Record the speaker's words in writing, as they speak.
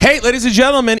right, ladies and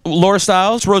gentlemen, Laura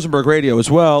Stiles, Rosenberg Radio as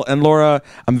well. And Laura,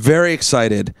 I'm very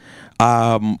excited.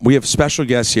 We have special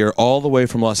guests here all the way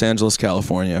from Los Angeles,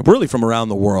 California, really from around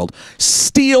the world.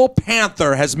 Steel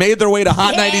Panther has made their way to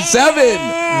Hot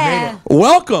 97.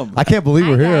 Welcome. I can't believe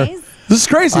we're here. Guys. This is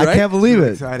crazy, right? I can't believe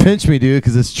it. Excited. Pinch me, dude,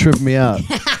 because it's tripping me out.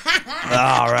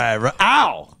 All right.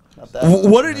 Ow.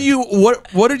 What did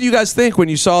you guys think when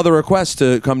you saw the request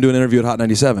to come do an interview at Hot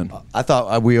 97? I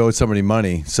thought we owed somebody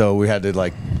money, so we had to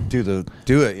like do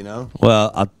it, you know.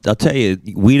 Well, I'll tell you,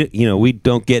 we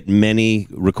don't get many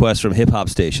requests from hip hop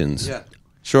stations. Yeah.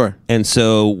 Sure. And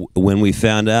so when we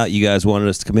found out you guys wanted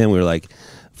us to come in, we were like,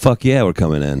 "Fuck yeah, we're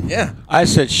coming in." Yeah. I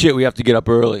said, shit, we have to get up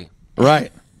early.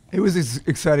 Right. It was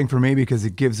exciting for me because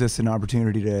it gives us an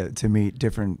opportunity to meet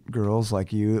different girls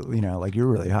like you. You know, like you're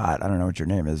really hot. I don't know what your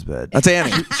name is, but That's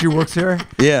Annie. she works here.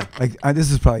 Yeah. Like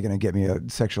this is probably going to get me a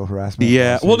sexual harassment.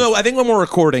 Yeah. lawsuit. Well, no, I think when we're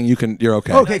recording, you're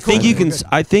okay. Okay, I cool. think you can. We're good.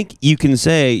 I think you can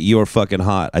say you're fucking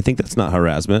hot. I think that's not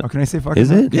harassment. Oh, can I say fucking Is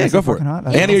hot? it? Can I Yeah, say go for it. fucking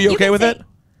hot? Annie, are you okay can with say- it?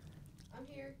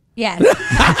 Yes.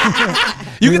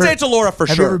 You can say it to Laura for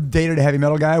Have you ever sure. dated a heavy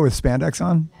metal guy with spandex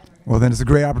on? Well, then it's a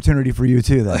great opportunity for you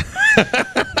too. Then.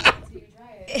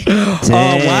 Oh,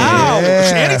 wow.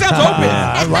 Yeah. Annie sounds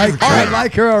open. I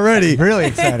like her already. Really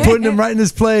excited. Putting him right in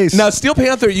his place. Now, Steel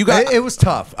Panther, you got... It was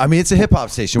tough. I mean, it's a hip hop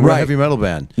station. We're Right. a heavy metal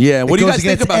band. Yeah, what It do you goes guys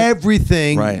think against about-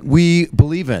 everything Right. we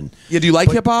believe in? Yeah, do you like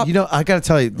But, hip-hop? You know, I got to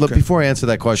tell you. Look, before I answer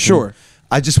that question, Sure.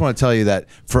 I just want to tell you that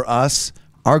for us,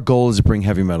 our goal is to bring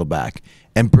heavy metal back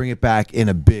and bring it back in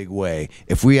a big way.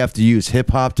 If we have to use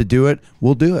hip hop to do it,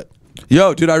 we'll do it.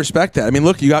 Yo, dude, I respect that. I mean,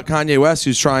 look, you got Kanye West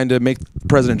who's trying to make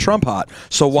President Trump hot.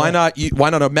 So why not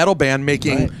a metal band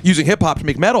using hip hop to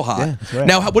make metal hot? Yeah, that's right.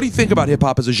 Now, what do you think about hip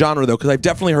hop as a genre though? Because I've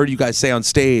definitely heard you guys say on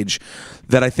stage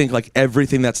that I think like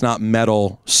everything that's not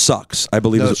metal sucks. I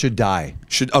believe No, is- it should die.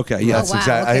 okay, yeah. That's wow,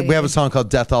 exactly. okay. We have a song called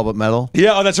 "Death All But Metal."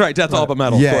 Yeah, oh, that's right. Death All But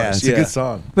Metal. of Yeah, course. it's a good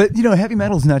song. But you know, heavy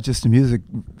metal is not just a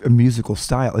musical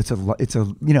style. It's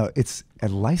a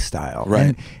lifestyle.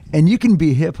 Right. And you can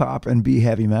be hip hop and be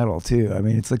heavy metal too. I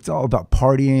mean, it's all about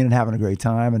partying and having a great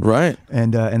time. And Right.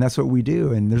 And that's what we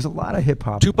do. And there's a lot of hip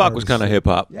hop. Tupac was kind of hip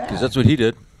hop because that's what he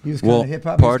did. He was kind Well, of hip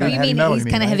hop. party. You mean he's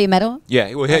kind of heavy metal?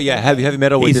 Yeah, well, yeah, heavy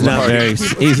metal. with He's his not party. very.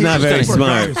 He's not very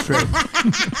smart.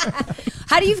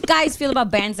 How do you guys feel about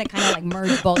bands that kind of like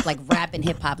merge both like rap and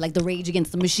hip hop, like the Rage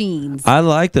Against the Machines? I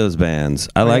like those bands.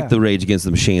 I like yeah. the Rage Against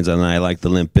the Machines, and I like the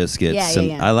Limp Bizkits. Yeah, yeah, and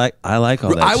yeah. I like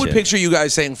all that. I would shit. picture you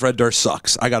guys saying Fred Durst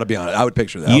sucks. I got to be honest. I would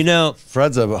picture that. You know,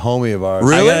 Fred's a homie of ours.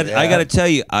 Really? I got to tell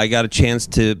you, I got a chance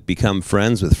to become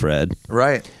friends with Fred.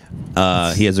 right?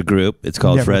 He has a group. It's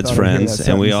called Never Fred's thought I'd hear Friends, that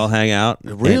and we sentence. all hang out.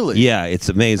 Really? And, yeah, it's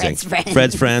amazing. Fred's Friends.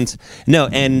 Fred's Friends. No,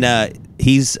 and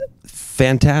he's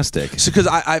fantastic. Because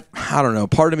I don't know.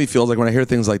 Part of me feels like when I hear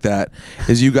things like that,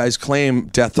 is you guys claim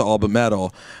death to all but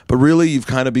metal, but really you've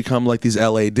kind of become like these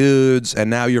LA dudes, and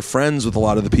now you're friends with a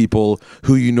lot of the people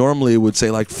who you normally would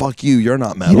say like, "Fuck you, you're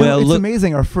not metal." You know, Well, it's look-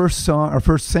 amazing. Our first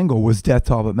single was "Death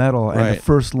to All But Metal," and Right. the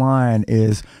first line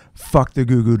is "Fuck the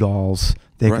Goo Goo Dolls.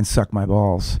 They Right. can suck my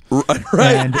balls."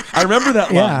 right? And- I remember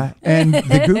that line. Yeah, and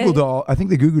the Google Doll. I think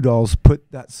the Goo Goo Dolls put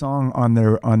that song on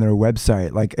their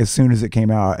website like as soon as it came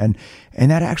out, and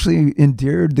that actually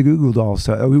endeared the Goo Goo Dolls.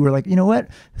 So we were like, you know what,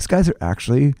 these guys are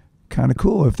actually kind of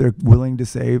cool if they're willing to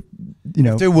say, you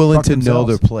know, They're willing fuck to know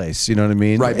their themselves. place. You know what I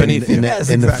mean? Right, beneath you. in Yes,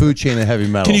 the exactly. food chain of heavy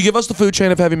metal. Can you give us the food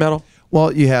chain of heavy metal?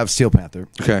 Well, you have Steel Panther.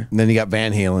 Okay. And then you got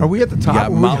Van Halen. Are we at the You top? got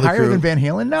Are we Motley higher Crue. than Van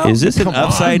Halen now? Is this an Come on,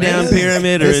 upside down man.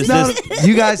 pyramid, or It's is not. this?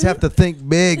 You guys have to think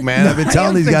big, man. I've been I telling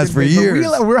am these guys thinking for big, but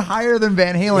years. We're higher than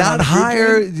Van Halen. on Not the food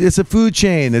higher. chain. It's a food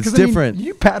chain. It's 'Cause, I mean, different.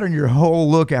 you pattern your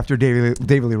whole look after David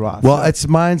Lee Roth. Well, So- it's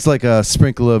mine's like a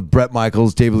sprinkle of Bret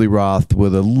Michaels, David Lee Roth,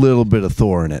 with a little bit of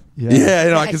Thor in it. Yeah,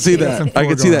 you know, I can see That's that. some I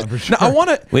can see Thor that. going on for Now, I sure. want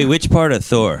to. Wait, which part of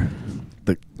Thor?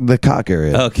 The cock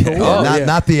area. Okay. Yeah, Oh, not, yeah.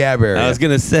 not the ab area. I was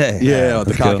gonna say. Yeah,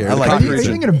 the cock area. I like Are it. you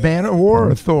thinking of Band of War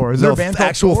or Thor? Is there No, a band called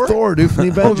actual Thor? Thor, dude, from the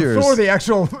Avengers. Oh, Thor, the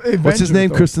actual Avengers. What's his name?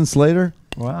 Thor. Kristen Slater.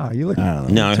 Wow, you look. I don't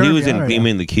know. No, Turn he me was on in right Beam now.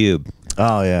 in the Cube.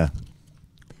 Oh yeah,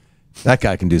 that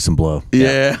guy can do some blow.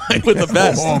 Yeah, with the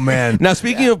best. Oh man. Now,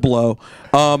 speaking of blow,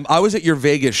 I was at your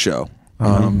Vegas show.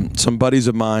 Some buddies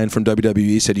of mine from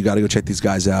WWE said you got to go check these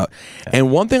guys out.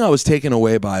 And one thing I was taken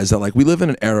away by is that like we live in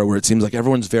an era where it seems like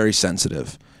everyone's very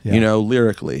sensitive, Yeah. you know,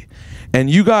 lyrically, and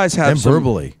you guys have And some-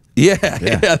 verbally. Yeah,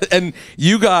 and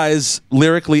you guys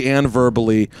lyrically and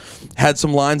verbally had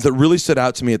some lines that really stood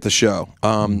out to me at the show.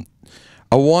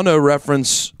 I want to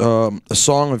reference a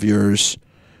song of yours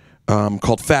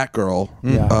called "Fat Girl."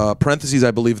 Yeah. Parentheses,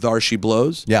 I believe, "Thar She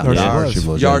Blows." Yeah, There she Yar blows. she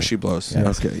blows. Yar Yeah. She Blows. Yeah.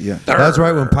 Okay, yeah. That's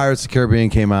right when Pirates of the Caribbean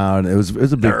came out. It was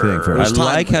a big thing for I us.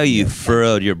 like how you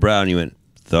furrowed your brow and you went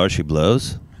The art she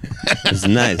blows. It's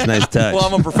nice touch. Well,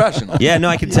 I'm a professional. Yeah, no,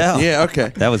 I can tell. Yeah, okay.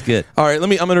 That was good. All right, I'm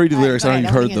going to read you the lyrics. I don't know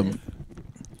if you've heard them.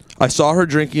 I saw her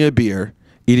drinking a beer,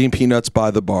 eating peanuts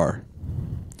by the bar.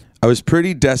 I was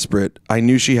pretty desperate. I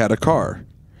knew she had a car.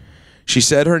 She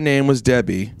said her name was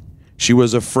Debbie. She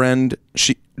was a friend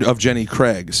of Jenny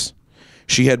Craig's.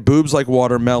 She had boobs like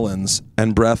watermelons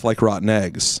and breath like rotten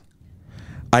eggs.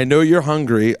 I know you're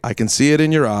hungry. I can see it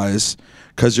in your eyes,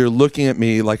 'cause you're looking at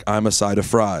me like I'm a side of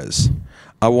fries.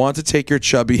 I want to take your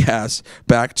chubby ass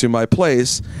back to my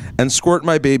place and squirt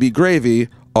my baby gravy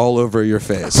all over your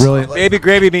face. Brilliant. Baby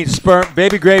gravy means sperm.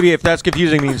 Baby gravy, if that's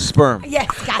confusing, means sperm. Yes,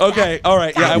 got Okay, all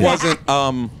right. Yeah, I wasn't.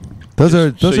 Those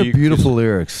are So you- beautiful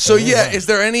lyrics. So yeah, is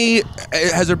there any?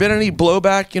 Has there been any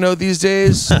blowback? These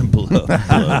days.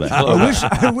 Blowback.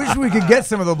 I wish we could get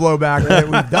some of the blowback that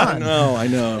we've done. No, I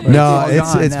know. No, all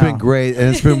it's gone been now. great, and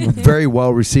it's been very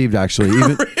well received actually.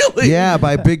 Even, Really? Yeah,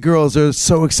 by big girls. They're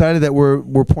so excited that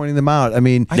we're pointing them out. I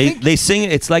mean, They sing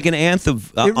it. It's like an anthem.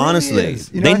 really honestly, is.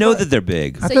 I they know thought- that they're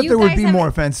big. I thought there would be more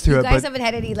offense to you it, guys but haven't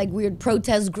had any like weird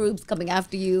protest groups coming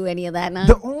after you, any of that? Now?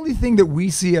 the only thing that we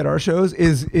see at our shows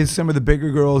is some of the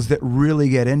bigger girls that really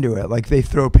get into it. Like they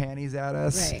throw panties at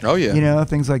us. Right. Oh, yeah.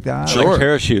 Things like that. Sure. Like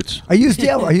parachutes. I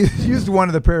used one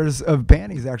of the pairs of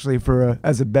panties actually for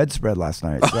as a bedspread last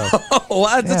night. So Oh,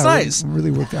 that's yeah, nice. It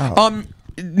really worked out.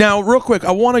 Now, real quick,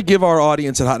 I want to give our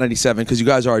audience at Hot 97, because you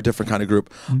guys are a different kind of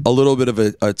group, a little bit of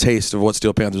a taste of what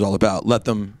Steel Panther's all about. Let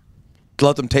them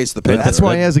taste the Panther. that's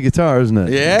why he has a guitar, isn't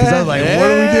it? Yeah. Because I was like,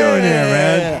 what are we doing here,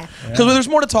 man? Because there's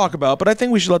more to talk about, but I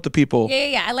think we should let the people.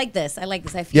 Yeah. I like this. I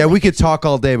feel Yeah, we like could talk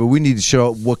all day, but we need to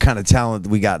show what kind of talent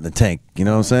we got in the tank. You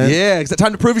know what I'm saying? Yeah, it's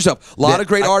time to prove yourself. A lot Yeah, of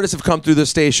great artists have come through this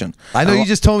station. I know you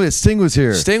just told me that Sting was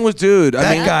here. Sting was dude. That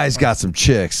I mean, guy's got some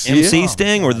chicks. MC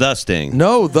Sting or the Sting?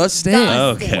 no, the Sting.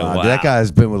 Okay, Wow, wow. that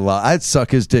guy's been with a lot. I'd suck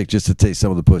his dick just to taste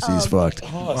some of the pussy he's fucked.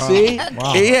 See?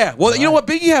 Yeah. Well, you know what?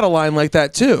 Biggie had a line like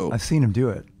that too. I've seen him do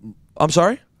it. I'm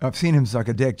sorry. I've seen him suck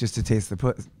a dick just to taste the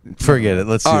put. Forget it.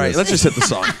 Let's do All right, this. let's just hit the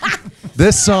song.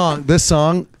 This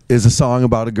song is a song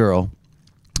about a girl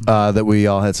that we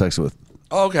all had sex with.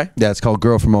 Oh, okay. Yeah, it's called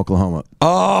 "Girl from Oklahoma."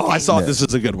 Oh, I saw this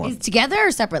is a good one. together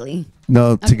or separately?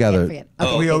 No, Okay, together. forget.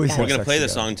 Oh, We always got We're it. gonna sex play the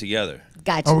together. song together.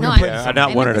 Gotcha. Oh, we're No, gonna I play the know. song.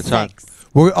 not one I at know a the time. sex.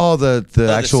 We're all the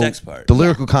the actual sex part. the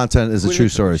lyrical content is a true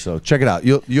story. So check it out.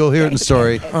 You'll hear it in the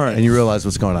story, right. and you realize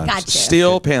what's going on. Gotcha.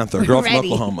 Steel Panther, Girl from Ready.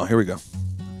 Oklahoma. Here we go.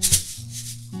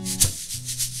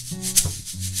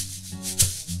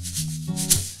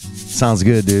 Sounds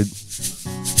good, dude.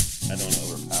 I don't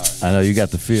overpower. I know you got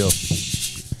the feel.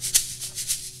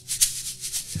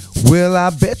 Well, I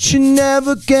bet you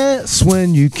never guessed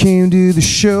when you came to the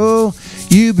show,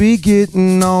 you be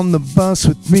getting on the bus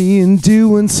with me and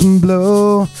doing some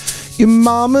blow. Your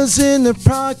mama's in the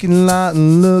parking lot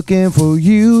and looking for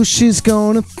you. She's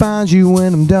gonna find you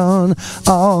when I'm done,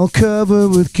 all covered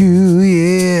with goo,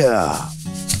 yeah.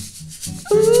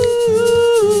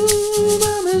 Ooh,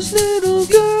 mama's little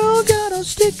girl got all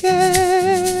sticky.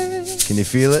 Can you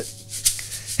feel it?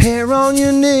 Hair on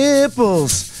your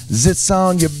nipples, zits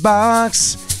on your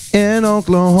box. In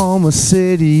Oklahoma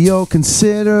City, you're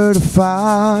considered a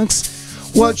fox.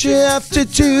 What you have to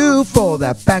do for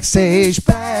that backstage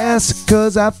pass?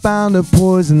 'Cause I found a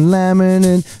poison lemon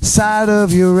inside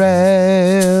of your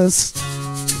ass.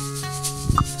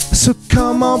 So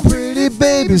come on, pretty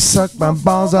baby, suck my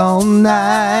balls all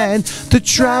night. The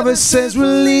driver says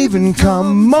we're leaving,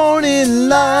 come morning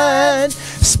light.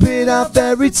 Spit out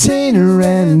that retainer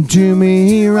and do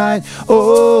me right.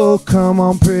 Oh, come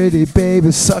on, pretty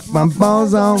baby, suck my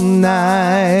balls all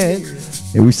night.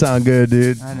 Hey, we sound good,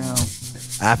 dude. I know.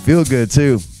 I feel good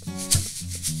too.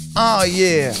 Oh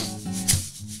yeah.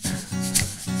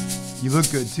 You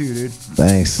look good too, dude.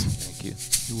 Thanks.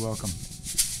 You're welcome.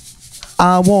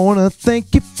 I wanna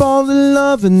thank you for the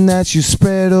loving that you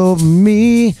spread over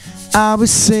me. I'll be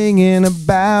singing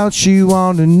about you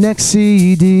on the next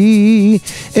CD.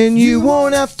 And you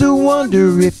won't have to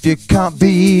wonder if you can't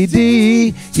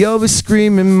BD. You'll be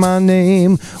screaming my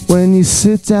name when you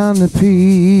sit down to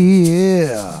pee.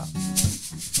 Yeah.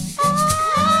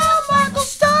 Oh, Michael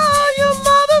Starr, you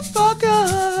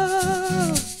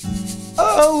motherfucker.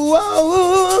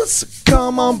 Oh, so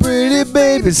come on, pretty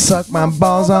baby, suck my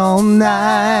balls all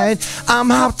night. I'm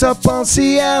hopped up on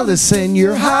Cialis and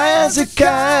you're high as a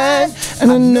kite.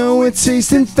 And I know it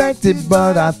tastes infected,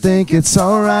 but I think it's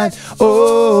alright.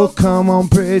 Oh, come on,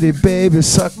 pretty baby,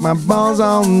 suck my balls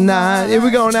all night. Here we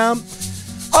go now.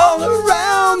 All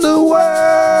around the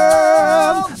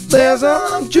world, there's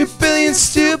 100 billion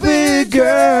stupid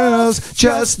girls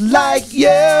just like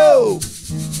you.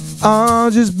 Oh,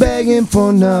 just begging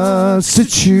for nuts to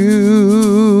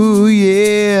chew,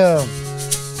 yeah.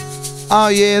 Oh,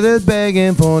 yeah, they're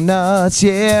begging for nuts,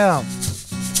 yeah.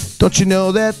 Don't you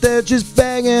know that they're just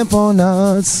begging for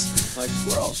nuts? Like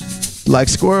squirrels. Like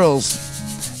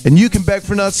squirrels. And you can beg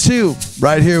for nuts too,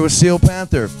 right here with Steel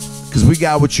Panther, because we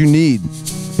got what you need,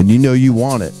 and you know you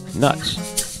want it.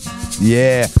 Nuts.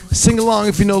 Yeah. Sing along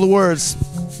if you know the words.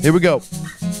 Here we go.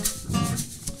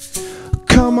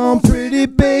 Come on, pretty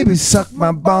baby, suck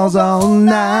my balls all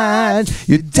night.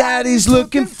 Your daddy's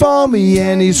looking for me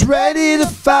and he's ready to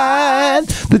fight.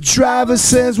 The driver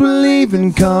says we're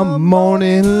leaving come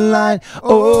morning light.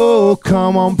 Oh,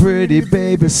 come on, pretty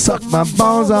baby, suck my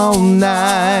balls all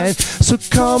night. So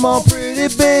come on,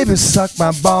 pretty baby, suck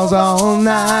my balls all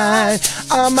night.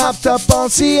 I'm hopped up on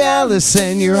Cialis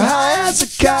and you're high as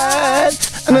a kite.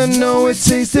 And I know it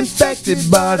tastes infected,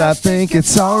 but I think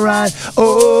it's alright.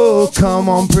 Oh, come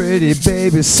on, pretty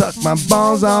baby, suck my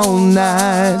balls all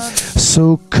night.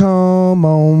 So come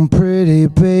on, pretty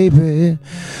baby,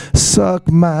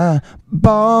 suck my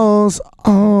balls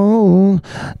all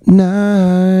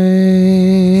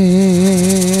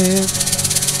night.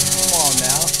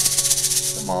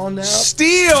 Come on now.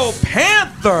 Steel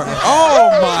Panther.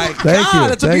 Oh my Thank God,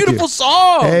 you, it's a thank beautiful you.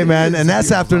 song. Hey, man, and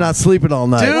that's after not sleeping all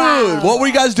night. Dude, what were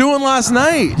you guys doing last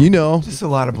night? You know. Just a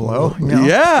lot of blow. You know?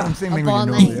 Yeah. Same thing Up we all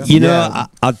normally night. do. You know,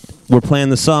 Yeah. we're playing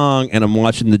the song, and I'm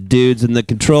watching the dudes in the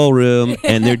control room,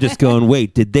 and they're just going,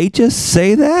 "Wait, did they just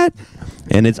say that?"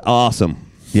 And it's awesome.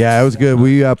 Yeah, it was good.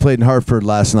 We played in Hartford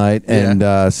last night,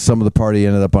 and some of the party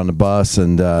ended up on the bus,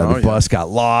 and the bus got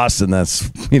lost, and that's,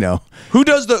 you know. Who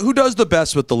does the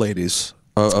best with the ladies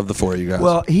of the four of you guys?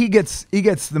 Well, he gets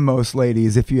the most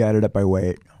ladies if you add it up by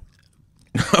weight.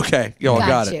 okay. Yo, got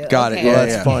Got you. it. Got it. Okay. Yeah, Well,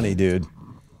 that's yeah. funny, dude.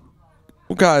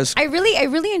 Well, guys, I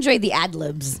really enjoyed the ad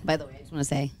libs. By the way, I just want to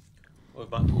say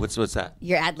What's that?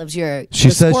 your ad libs. Your She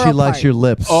the says she squirrel likes part. your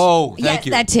lips. Oh, Yeah, thank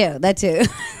you. that too. That too.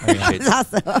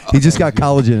 That's awesome. He just got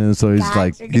collagen in, so he's Gotcha.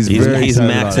 like, He's very maxing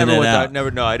excited about it it. Never, out. never.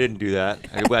 No, I didn't do that.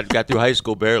 I got through high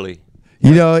school barely.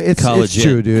 You know, it's Collagen.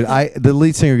 true, dude. The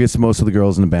lead singer gets most of the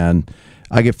girls in the band.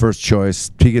 I get first choice.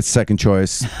 He gets second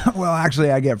choice. Well, actually,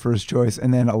 I get first choice,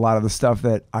 and then a lot of the stuff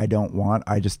that I don't want,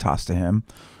 I just toss to him.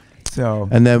 So,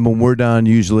 And then when we're done,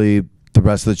 usually the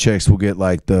rest of the chicks will get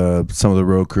like some of the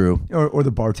road crew. or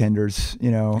the bartenders,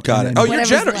 you know. got and it. then- Oh, you're Whatever's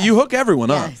generous. left. You hook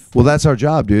everyone up. Yes. Well, that's our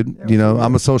job, dude. You know,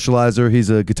 I'm a socializer. He's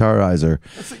a guitarizer.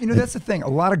 You know, that's the thing. A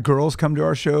lot of girls come to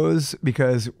our shows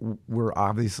because we're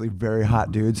obviously very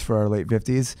hot dudes for our late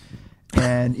 50s.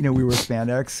 And, you know, we wear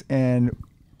spandex. And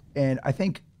I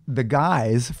think the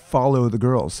guys follow the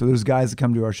girls. So there's guys that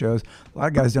come to our shows. A lot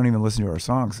of guys don't even listen to our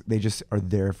songs. They just are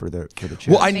there for the chicks.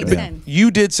 Well, I Makes but sense.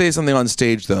 you did say something on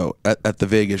stage though at the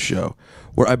Vegas show,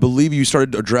 where I believe you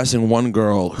started addressing one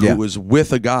girl who Yeah. was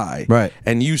with a guy, Right.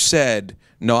 And you said,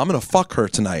 "No, I'm gonna fuck her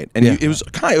tonight," and Yeah. it was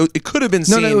kind of, it could have been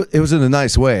seen. No, it was in a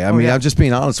nice way. I mean, yeah. I'm just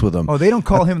being honest with him. Oh, they don't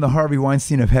call him the Harvey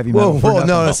Weinstein of heavy metal. Whoa, for whoa, nothing.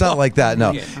 no, it's not like that.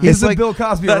 No, He's it's the like Bill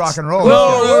Cosby of rock and roll.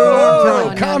 Whoa,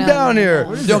 No, calm no, down no, here.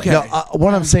 no. Okay. No,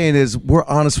 what I'm saying is we're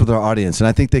honest with our audience, and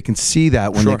I think they can see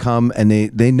that when Sure. they come and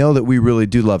they know that we really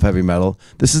do love heavy metal.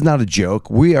 This is not a joke.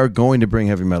 We are going to bring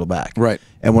heavy metal back. Right.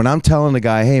 And when I'm telling a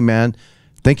guy, hey, man,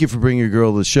 thank you for bringing your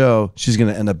girl to the show, she's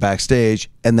going to end up backstage,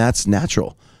 and that's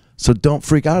natural. So don't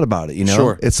freak out about it, you know?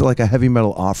 Sure. It's like a heavy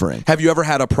metal offering. Have you ever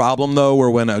had a problem though, where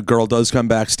when a girl does come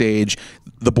backstage,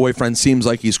 the boyfriend seems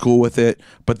like he's cool with it,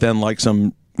 but then like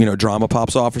some drama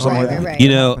pops off or something Right, like that? right, right. You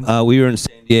know, we were in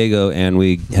San Diego, and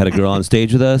we had a girl on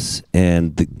stage with us,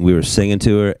 and we were singing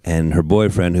to her, and her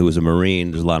boyfriend, who was a Marine,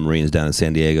 there's a lot of Marines down in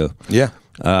San Diego. Yeah.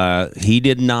 He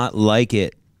did not like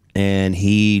it, and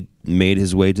he made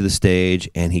his way to the stage,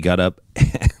 and he got up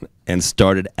and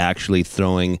started actually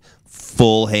throwing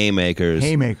full haymakers.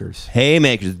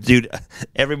 Haymakers, dude.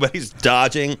 Everybody's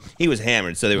dodging. He was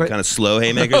hammered, so they were But- kind of slow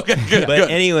haymakers.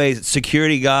 But anyways,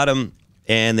 security got him,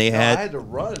 and they had. to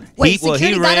run. Wait,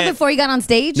 security got him before he got on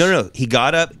stage? No. He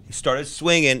got up, he started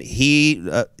swinging.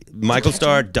 Michael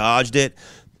Starr dodged it.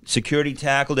 Security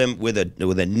tackled him with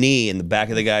a knee in the back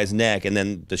of the guy's neck, and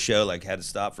then the show had to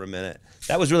stop for a minute.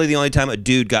 That was really the only time a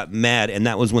dude got mad, and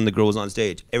that was when the girl was on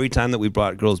stage. Every time that we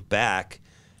brought girls back,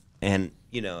 and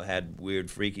had weird,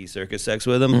 freaky circus sex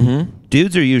with them,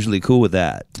 dudes are usually cool with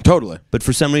that. Totally. But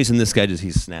for some reason, this guy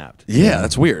he snapped. Yeah,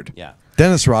 that's weird. Yeah.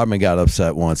 Dennis Rodman got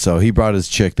upset once, so he brought his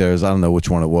chick there. I don't know which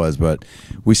one it was, but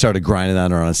we started grinding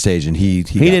on her on stage, and he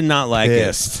did not like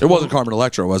pissed. It wasn't Carmen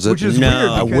Electra, was it? Which is No. weird.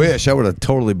 I because, wish I would have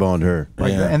totally boned her.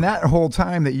 Like, Yeah. and that whole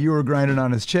time that you were grinding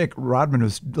on his chick, Rodman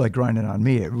was like grinding on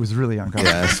me. It was really uncomfortable.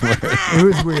 Yeah, I swear. It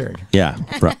was weird. Yeah,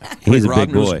 he's a big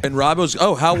Rodman was- boy. and Rodman was.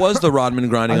 Oh, how was the Rodman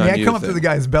grinding I mean, on I you? come up to thing? the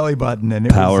guy's belly button, and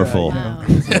it Powerful. was,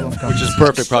 it was a little uncomfortable. Which is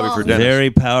perfect probably for Dennis. Very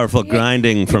powerful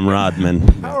grinding from Rodman.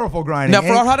 Powerful grinding. Now, for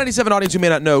And- our Hot 97 audience who may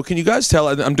not know, can you guys tell?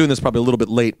 I'm doing this probably a little bit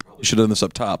late. Should have done this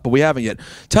up top, but we haven't yet.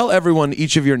 Tell everyone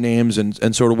each of your names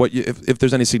and sort of what you, if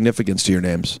there's any significance to your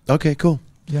names. Okay, cool.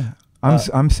 Yeah,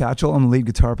 I'm Satchel. I'm the lead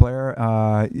guitar player.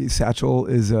 Satchel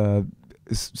is a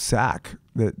sack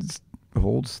that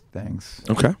holds things.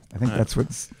 Okay. I think that's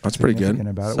what's pretty good. significant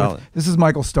about Solid. it. This is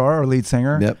Michael Starr, our lead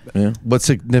singer. Yep. Yeah. What's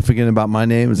significant about my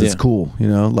name is it's Yeah. cool. You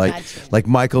know, like Gotcha.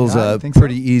 Michael's Yeah, I a think so.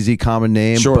 pretty easy common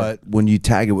name, Sure. but when you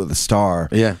tag it with a star,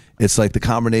 Yeah. it's like the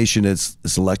combination is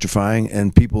electrifying,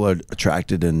 and people are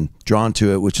attracted and drawn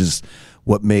to it, which is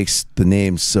what makes the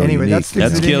name so Anyway, unique. that's Sticks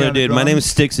That's It In Ya killer, on the dude. My name drums.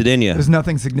 Sticks It In Ya. There's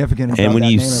nothing significant about And when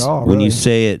that you name at all. when you really.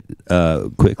 say it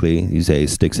quickly, you say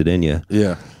Sticks It In Ya.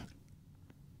 Yeah.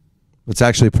 It's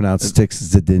actually pronounced Sticks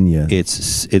Zedinia.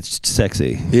 It's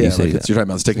sexy. Yeah. You say Like that. you're talking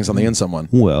about sticking something in someone.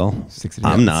 Well, Sticks It In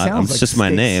Ya. I'm It not. sounds It's like just my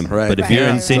sticks. name. Right. But if you're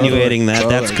Right. insinuating that,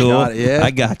 Totally. that's cool. Got it, yeah.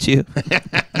 I got you.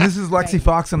 And this is Lexi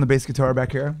Fox on the bass guitar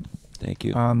back here. Thank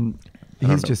you.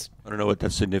 He's just. I don't know what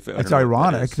that's significant. It's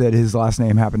ironic that his last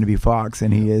name happened to be Fox,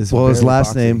 and he is. well, his very last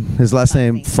foxy.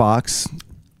 name Fox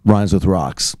rhymes with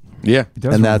rocks, Yeah. It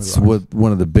does and rhyme that's with rocks.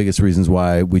 one of the biggest reasons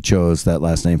why we chose that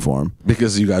last name for him.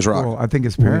 Because you guys rock. Well, I think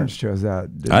his parents chose that.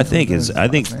 I think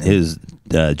his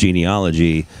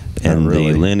genealogy and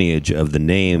really? the lineage of the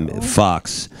name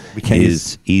Fox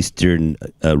is Eastern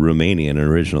Romanian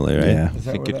originally, right? Yeah. Is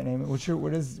that think where it- that name?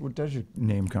 What does your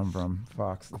name come from?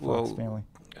 Fox, the Fox Well, family.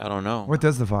 I don't know. What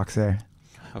does the Fox say?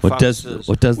 What does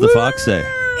the fox say?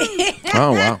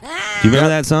 Oh wow. Do you remember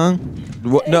that song?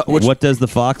 What, no. What does the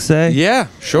fox say? Yeah.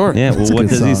 Sure. Yeah. Well, That's a what good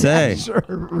does he song. say?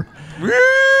 Sure.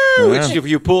 Which if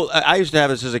you pull, I used to have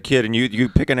this as a kid, and you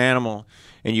pick an animal,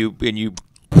 and you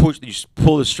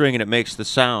pull the string, and it makes the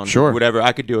sound. Sure. Whatever.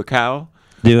 I could do a cow.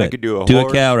 Do I it. could do a Do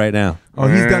horse. a cow right now. Oh,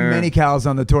 he's done many cows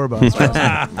on the tour bus.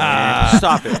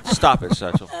 trust me. Stop it,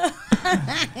 Satchel.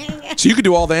 So you could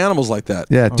do all the animals like that.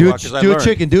 Yeah, do well, it. 'cause I Do a learned.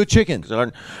 chicken. Do a chicken. 'Cause I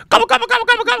learned, gobble, gobble, gobble,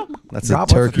 gobble, gobble. That's God, a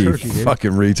what's a turkey. turkey, dude?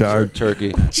 Fucking retard.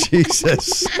 Turkey.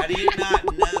 Jesus. How do you not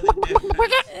know the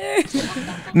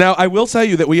difference? Now I will tell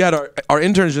you that we had our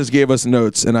interns just gave us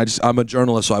notes, and I'm a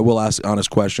journalist, so I will ask honest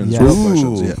questions. Yes. Real Ooh.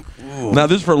 questions. Yeah. Now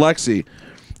this is for Lexi.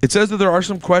 It says that there are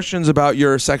some questions about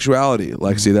your sexuality,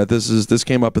 Lexi. That this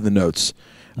came up in the notes.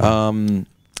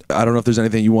 I don't know if there's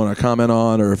anything you want to comment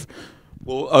on, or if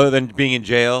Well, other than being in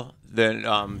jail, then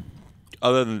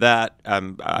other than that,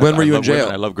 When were you in love women. jail?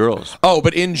 I love girls. oh,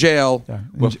 but in jail. Yeah.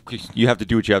 Well, you have to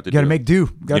do what you have to You got to do. make do.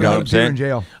 Got You to know what I'm make do saying? in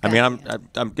jail. I mean,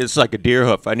 I'm. It's like a deer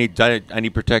hoof. I need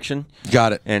protection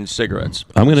Got it. and cigarettes.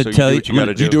 I'm gonna So tell you you- do what you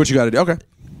got to You do what you got to do. Okay.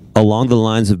 Along the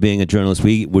lines of being a journalist,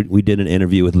 we did an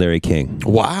interview with Larry King,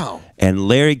 Wow. and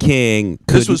Larry King.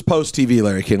 This was post TV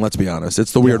Larry King. Let's be honest.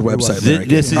 It's the weird it was. website. Th- Larry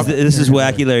this King. is this is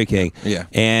wacky Larry King. Yeah.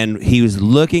 And he was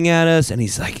looking at us, and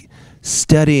he's like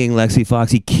studying Lexi Fox.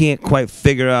 He can't quite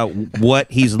figure out what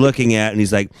he's looking at, and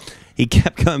he's like, he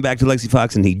kept coming back to Lexi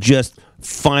Fox, and he just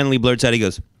finally blurts out. He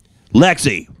goes,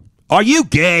 "Lexi, are you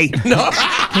gay?" Came out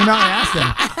and asked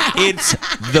him. It's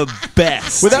the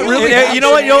best. Would that really You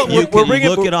know what? You We're can bringing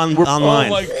look it we're- online.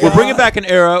 my We're bringing back an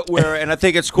era where, and I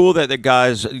think it's cool that the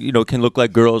guys, can look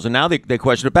like girls, and now they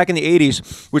question it. Back in the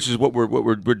 '80s, which is what we're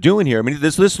doing here. I mean,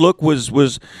 this look was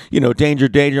Danger,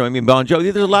 Danger. I mean, Bon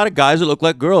Jovi. There's a lot of guys that look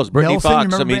like girls. Brittany Nelson,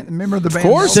 Fox. you I mean, remember the band? Of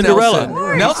course, Nelson? Cinderella.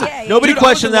 Nelson. Nelson. Yeah, yeah. nobody Dude, I was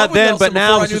questioned in love that with then, Nelson but now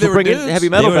before I knew since they we're were bringing dudes. heavy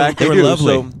metal They were- back, they were do,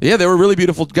 lovely. so Yeah, they were really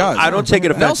beautiful guys. I don't take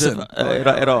it offensive Nelson.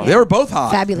 at all. They were both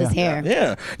hot. Fabulous hair.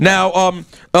 Yeah. Now,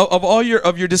 of all your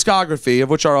discography, of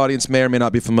which our audience may or may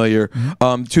not be familiar,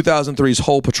 2003's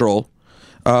Hole Patrol,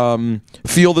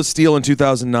 Feel the Steel in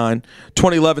 2009,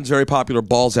 2011's very popular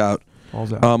Balls Out,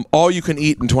 Balls Out. All You Can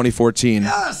Eat in 2014,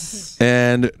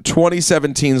 and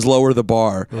 2017's Lower the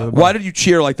Bar. Why did you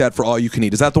cheer like that for All You Can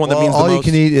Eat? Is that the one that Well, means all the you most?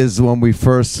 can eat is when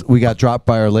we got dropped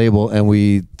by our label and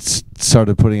we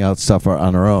started putting out stuff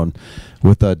on our own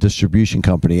with a distribution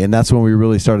company, and that's when we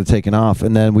really started taking off.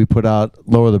 And then we put out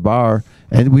Lower the Bar,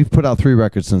 and we've put out 3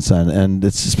 records since then, and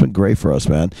it's just been great for us,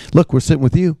 man. Look, we're sitting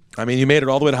with you. I mean, you made it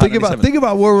all the way to Hot Think 97.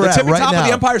 about where we're the at tippy right top now. of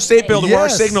the Empire State Building, where our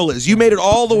Yes. signal is. You made it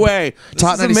all the way to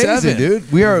Hot This is 97, amazing,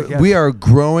 dude. We are Yes. we are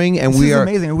growing, and This we is are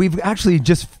amazing. We've actually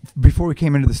just before we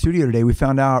came into the studio today, we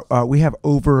found out we have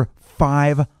over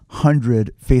 500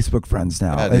 500 Facebook friends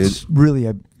now. Yeah, it's really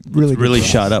a really good Really for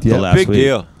us. shot up Yeah, the last Big week.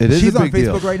 deal. It is She's a on big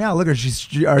Facebook deal. right now. Look at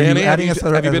her. Are Annie, you adding us?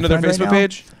 have you been to their Facebook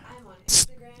page?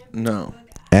 No.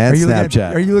 And Are you looking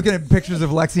Snapchat. Are you looking at pictures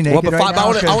of Lexi naked Well, but right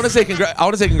now? I want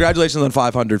to say congratulations on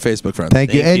 500 Facebook friends.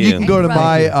 Thank you. Thank And you you. can go to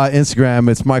my Instagram.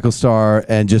 It's Michael Starr,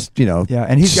 and just Yeah,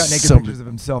 and he's got naked some- pictures of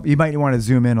himself. You might want to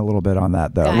zoom in a little bit on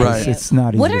that, though. Guys, Right. It's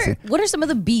not easy What to see. are some of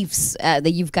the beefs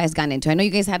that you've guys gotten into? I know you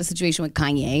guys had a situation with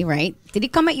Kanye, right? Did he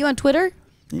come at you on Twitter?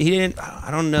 He didn't.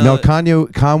 I don't know. No,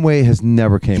 Conway has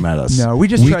never came at us. No, we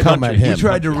just tried come to, at him. We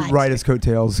tried to Gotcha. ride his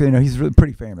coattails. You know, he's really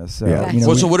pretty famous. So, Yeah. you know,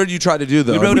 Well, so what did you try to do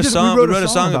though? We wrote a just- song. we We wrote wrote a a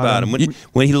song about him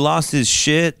when he lost his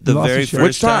shit. The Lost very his shit. first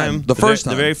Which time? The first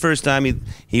time? The very first time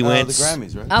he went. the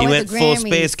Grammys, right? Oh, He at went the full Grammys.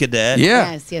 space cadet.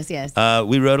 Yeah. Yes.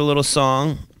 We wrote a little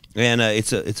song, and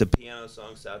it's a piano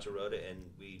song. Satcha wrote it, and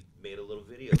we made a little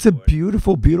video. it's a for it.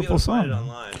 beautiful, You'll be able beautiful to find song. it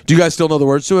online. Do you guys still know the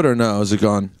words to it or no? Is it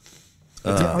gone?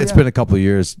 It's been a couple of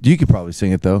years. You could probably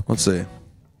sing it though. Let's see. You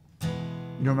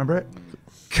don't remember it?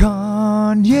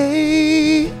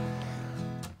 Kanye.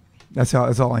 That's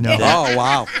all I know. Oh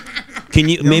wow. Can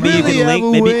you maybe you Really can have link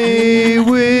a maybe way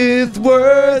with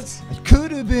words. I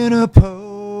could have been a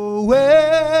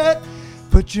poet,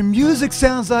 but your music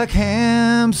sounds like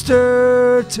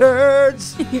hamster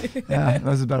turds. Yeah, that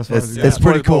was about as far as we got. It's a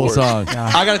pretty Pretty cool cool words. song.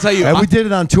 I gotta tell you, And we did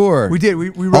it on tour. We did. We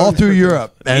wrote all it through for-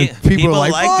 Europe, and Yeah, people people were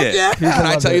like, liked "Fuck it." yeah!" Can I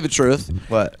loved tell it. you the truth?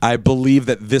 What? I believe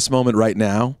that this moment right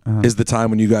now is the time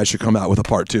when you guys should come out with a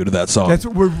part 2 to that song. That's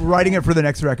what we're writing it for the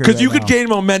next record. Because you right could now. gain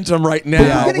momentum right now But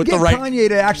we're gonna with get the right. Kanye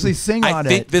to actually sing I on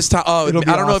think it. this time. Oh, I It'll don't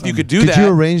be know if you awesome. could do Could that. you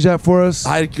arrange that for us?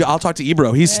 I'll talk to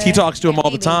Ebro. He talks to him all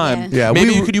the maybe, time. yeah.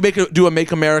 Maybe we- could you do a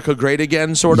 "Make America Great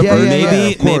Again" sort of Yeah, version? yeah,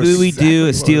 maybe of course. maybe we do a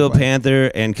Exactly Steel what we're Panther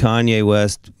and Kanye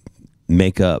West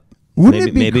make up. Wouldn't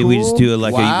it be maybe we just cool? do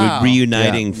like Wow. a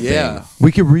reuniting thing. Yeah.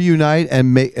 We could reunite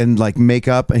and make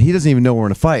up, and he doesn't even know we're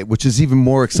in a fight, which is even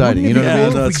more exciting. You know what I Yeah,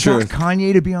 mean? no, If that's we true. got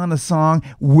Kanye to be on the song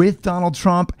with Donald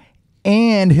Trump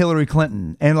and Hillary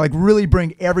Clinton, and like really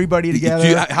bring everybody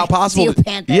together. How possible? Steel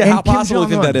Panther. Yeah, And how Kim possible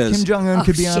do you think that Jong-un. is? Kim Jong Un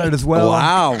could be on it as well.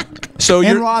 Wow. So And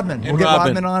you're Rodman. We'll get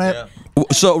Rodman on it.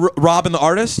 so Robin the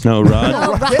artist. No, Rod.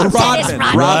 Oh, Rodman.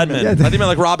 Rodman. I think I meant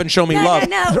like Robin, Show Me No, Love.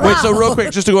 no, no, Wait, so Rob. real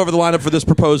quick, just to go over the lineup for this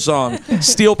proposed song: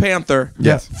 Steel Panther,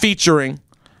 Yes. featuring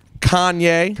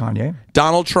Kanye,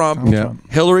 Donald Trump, Yeah.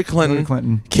 Hillary Clinton, Hillary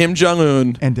Clinton. Kim Jong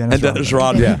Un, And Dennis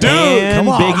Rodman. Yeah. Dude, and come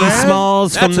on, Biggie man.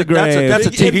 Smalls from the grave. that's a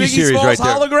Biggie- TV Biggie series Smalls right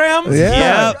there. hologram.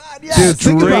 Yeah. Yep. Dude,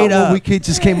 think Straight about up. what we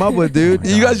just came up with, dude.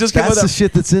 You guys just came That's with the that.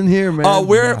 shit that's in here, man.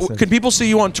 Where Massive. can people see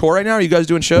you on tour right now? Are you guys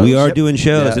doing shows? We are doing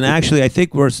shows, Yeah. and actually, I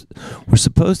think we're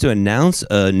supposed to announce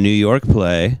a New York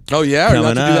play. Oh yeah, are you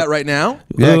about Coming to do up. that right now?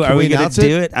 Yeah, Ooh, can are we we going announce to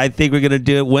do it? it? I think we're going to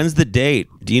do it. When's the date?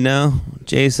 Do you know,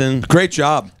 Jason? Great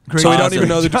job. Great So we job. don't even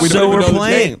know the. We So don't even we're know the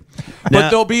playing. date. Now-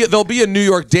 But there'll be a New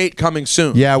York date coming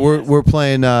soon. Yeah, we're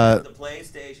playing. The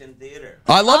PlayStation Theater.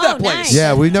 I love Oh, that place. nice.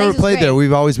 Yeah, we've never Place is played there. great.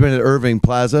 We've always been at Irving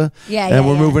Plaza. Yeah, and yeah,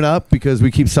 we're yeah. moving up because we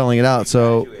keep selling it out.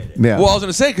 So yeah. Well, I was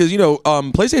gonna say because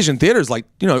PlayStation Theater is like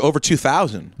over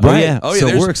 2,000. Right. yeah. Oh yeah. So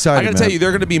there's- we're excited, I gotta tell man. you, there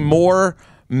are gonna be more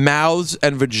mouths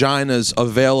and vaginas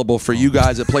available for you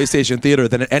guys at PlayStation Theater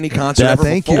than at any concert ever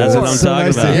Thank you. before. That's what I'm so talking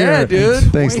nice to about. hear. Yeah, dude.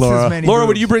 Thanks, Twice as Laura. many Laura,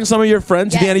 would boobs. you bring some of your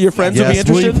friends? Do any of your friends yes. would be Yes,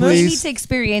 interested in will you this? We need to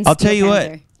experience. I'll tell you Steel what.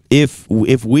 Panther.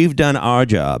 If we've done our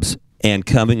jobs and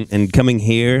coming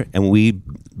here and we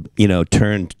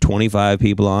turned 25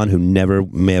 people on who never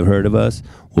may have heard of us,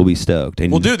 we'll be stoked.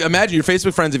 And Well, dude, imagine your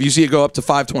Facebook friends if you see it go up to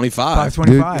 525.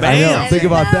 525. Dude, I know. Bam. Think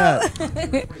about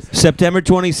that. September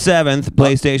 27th,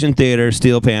 PlayStation Theater,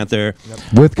 Steel Panther.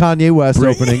 With Kanye West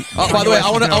opening. By the way, I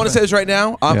want to say this right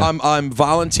now. Yeah. I'm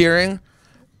volunteering.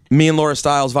 Me and Laura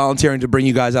Stiles volunteering to bring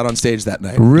you guys out on stage that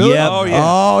night. Really? Yep. Oh, yeah.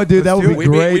 Oh, dude, that would be We'd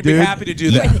great, we'd dude. be happy to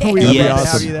do that. We'd Yes. love to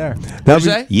have you there. What'd That'd you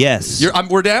be- say? Yes.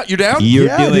 We're down. You're down. You're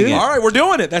Yeah, doing dude. it. All right, we're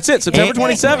doing it. That's it. September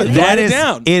 27th. That Write it is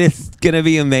down. It is going to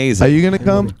be amazing. Are you gonna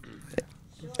come?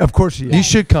 Of course you. You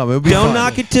should come. It'll be Don't fun.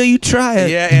 knock it till you try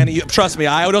it. Yeah, Annie, trust me,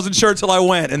 I wasn't sure until I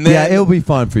went, and then Yeah, it'll be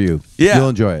fun for you. yeah, You'll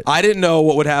enjoy it. I didn't know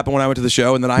what would happen when I went to the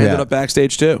show, and then I ended Yeah. up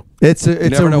backstage too. It's a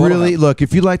never know what'll really happen. look.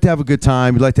 If you like to have a good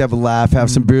time, you like to have a laugh, have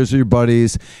some beers with your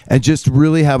buddies, and just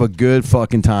really have a good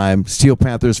fucking time. Steel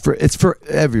Panthers it's for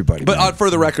everybody. But man. for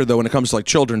the record, though, when it comes to like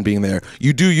children being there,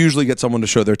 you do usually get someone to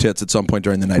show their tits at some point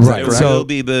during the night. Is that Right. correct? There So- will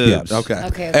be boobs. Okay.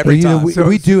 Okay. Every you know, time.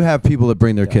 we do have people that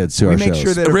bring their kids to We our make shows.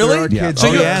 sure that if Really? there are kids, So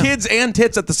Oh, you yeah. have kids and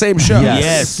tits at the same show. Yes.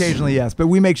 Yes. occasionally yes, but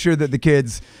we make sure that the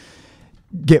kids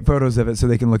get photos of it so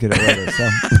they can look at it later. So.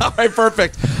 All right,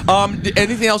 perfect.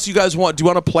 Anything else you guys want? Do you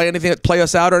want to play anything? Play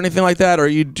us out or anything like that? Or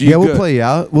yeah, we'll play you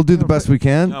out. We'll do the best we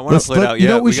can. I want to play it out. You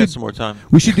Yeah, know, we got some more time.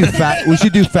 We should do Fat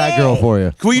Girl for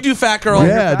you. Will you do Fat Girl?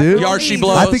 Yeah, dude. Yard She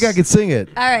Blows. I think I could sing it.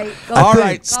 All right. Go All for it.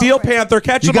 right, Go Steel for it. Panther.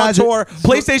 Catch You them on guys are- tour.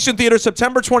 PlayStation Theater,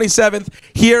 September 27th.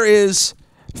 Here is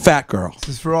Fat Girl. This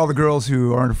is for all the girls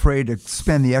who aren't afraid to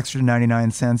spend the extra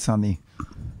 99 cents on the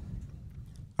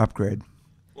upgrade.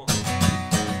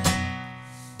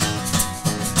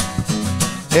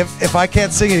 If I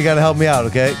can't sing it, you got to help me out,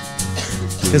 okay?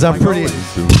 Because I'm pretty.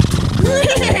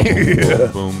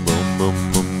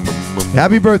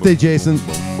 Happy birthday, Jason.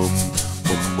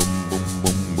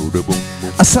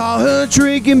 I saw her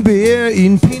drinking beer,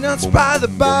 eating peanuts by the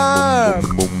bar.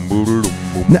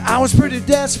 Now I was pretty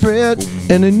desperate,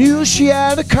 and I knew she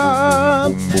had a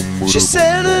car. She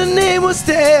said her name was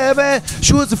Debbie.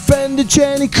 She was a friend of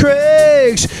Jenny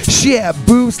Craig's. She had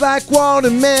boobs like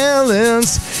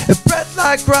watermelons and breath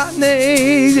like rotten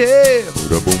eggs. Yeah.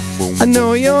 I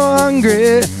know you're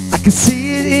hungry. I can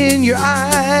see it in your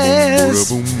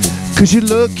eyes. 'Cause you're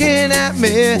looking at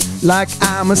me like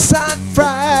I'm a side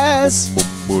fries.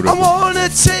 I wanna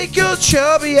take your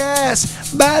chubby ass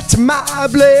back to my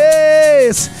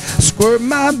place. Squirt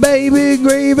my baby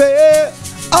gravy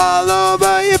all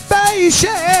over your face,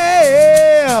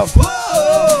 yeah.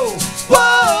 Whoa,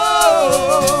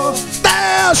 whoa,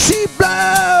 there she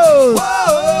blows.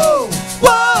 Whoa,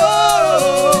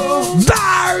 whoa,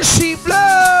 there she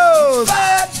blows.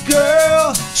 That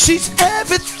girl, she's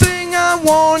everything I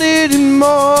wanted and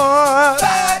more.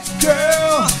 That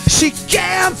girl, she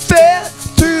can't fit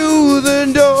through the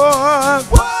door.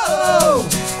 Whoa,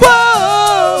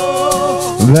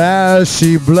 whoa, there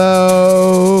she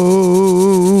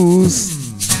blows.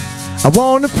 I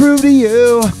want to prove to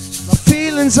you my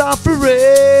feelings are for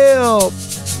real.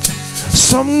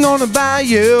 So I'm gonna buy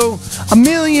you a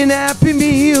million Happy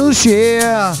Meals,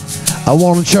 yeah. I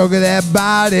wanna choke that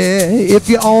body if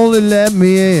you only let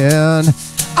me in.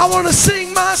 I wanna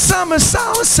sing my summer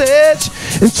sausage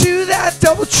into that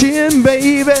double chin,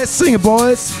 baby. Sing it,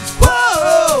 boys.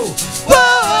 Whoa,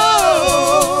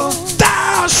 whoa,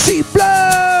 there she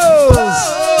blows.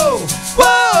 Whoa,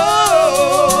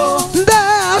 whoa,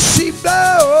 there she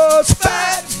blows.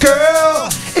 Fat girl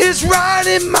is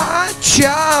riding my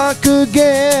jock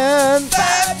again.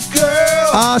 Fat girl,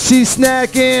 oh, she's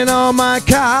snacking on my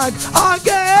cock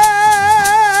again.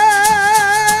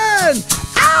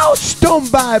 Ouch! Don't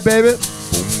buy, baby.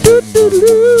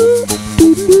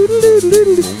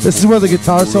 This is where the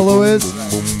guitar solo is,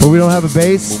 but we don't have a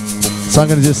bass, so I'm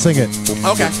gonna just sing it.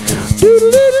 Okay.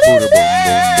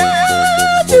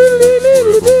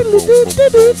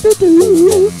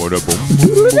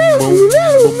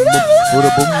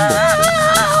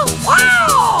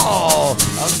 Wow!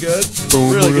 That's good.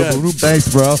 Really good. Thanks,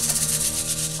 bro.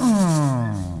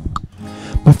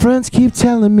 My friends keep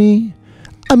telling me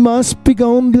I must be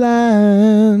going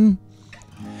blind,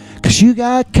 'cause you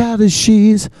got cottage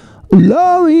cheese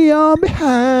all on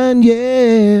behind,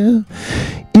 yeah.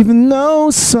 Even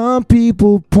though some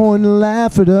people point and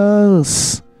laugh at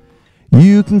us,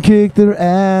 you can kick their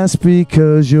ass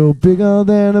because you're bigger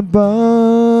than a bus.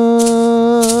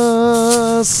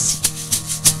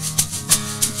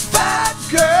 Fat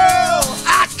girl,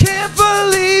 I can't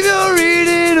believe you're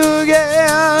eating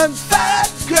again.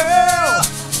 Fat girl,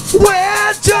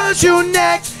 where does your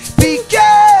neck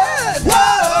begin?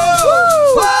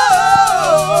 Whoa,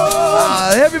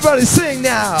 whoa. Everybody sing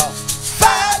now.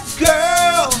 Fat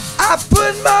girl, I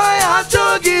put my hot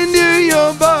dog into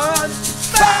your butt.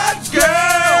 Fat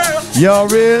girl, you're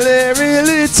really,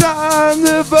 really time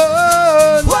to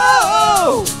burn.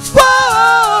 Whoa,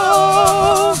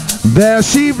 whoa, there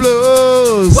she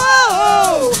blows.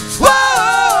 Whoa,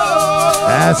 whoa.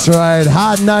 That's right,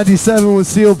 Hot 97 with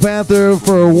Steel Panther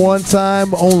for one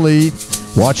time only.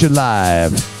 Watch it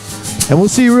live. And we'll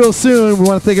see you real soon. We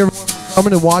want to thank everyone for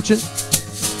coming and watching.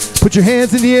 Put your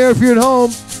hands in the air if you're at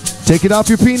home. Take it off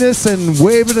your penis and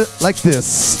wave it like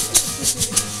this.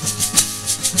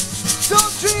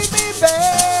 Don't treat me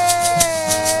bad.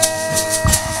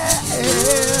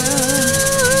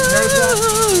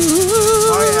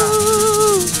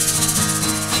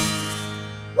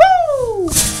 Woo!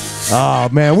 Oh,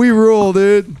 man, we rule,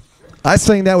 dude. I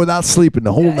sang that without sleeping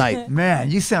the whole night.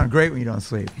 Man, you sound great when you don't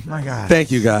sleep. My God.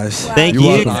 Thank you guys. Thank You're you.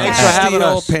 welcome. Thanks for having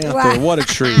Steel us. Panther. Wow. What a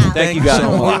treat. Thank you guys.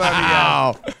 so much. Love you guys.